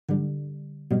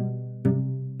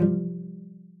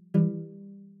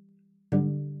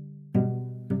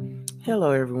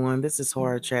Hello, everyone. This is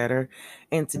Horror Chatter,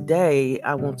 and today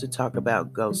I want to talk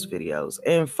about ghost videos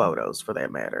and photos for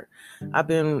that matter. I've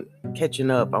been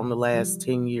catching up on the last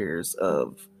 10 years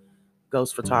of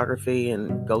ghost photography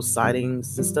and ghost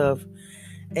sightings and stuff,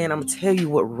 and I'm going to tell you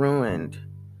what ruined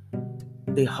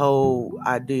the whole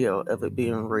idea of it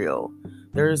being real.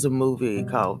 There is a movie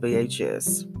called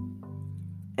VHS,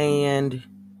 and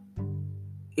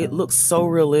it looks so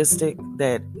realistic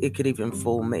that it could even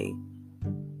fool me.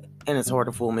 And it's hard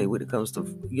to fool me when it comes to,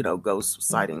 ghost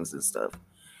sightings and stuff.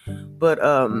 But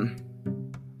the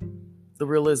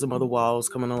realism of the walls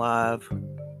coming alive,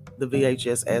 the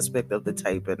VHS aspect of the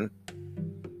taping,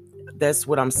 that's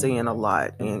what I'm seeing a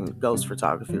lot in ghost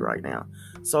photography right now.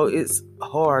 So it's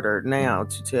harder now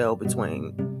to tell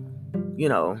between,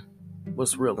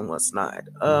 what's real and what's not.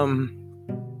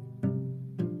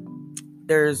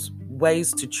 There's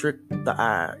ways to trick the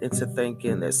eye into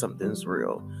thinking that something's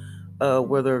real.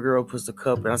 Whether a girl puts a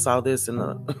cup, and I saw this in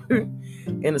a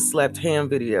in a slapped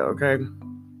hand video, okay?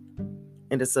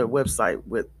 And it's a website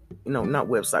with, not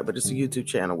website, but it's a YouTube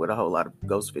channel with a whole lot of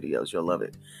ghost videos. You'll love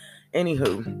it.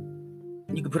 Anywho,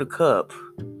 you can put a cup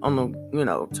on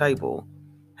the, table,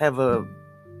 have a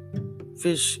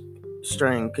fish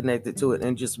string connected to it,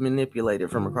 and just manipulate it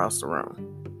from across the room.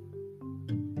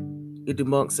 It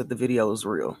debunks that the video is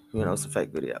real. It's a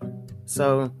fake video.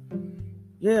 So,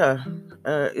 yeah,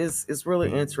 it's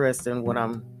really interesting when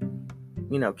I'm,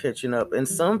 catching up. And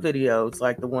some videos,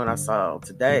 like the one I saw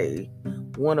today,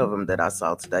 one of them that I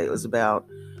saw today, was about,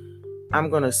 I'm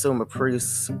going to assume, a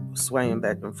priest swaying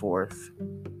back and forth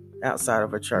outside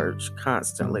of a church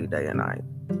constantly, day and night.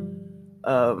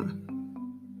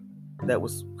 That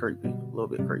was creepy, a little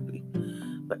bit creepy.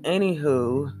 But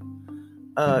anywho,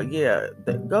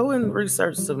 go and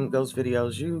research some ghost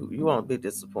videos. You won't be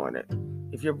disappointed.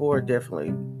 If you're bored,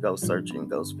 definitely go searching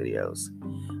ghost videos.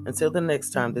 Until the next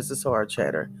time, this is Horror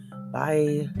Chatter.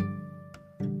 Bye.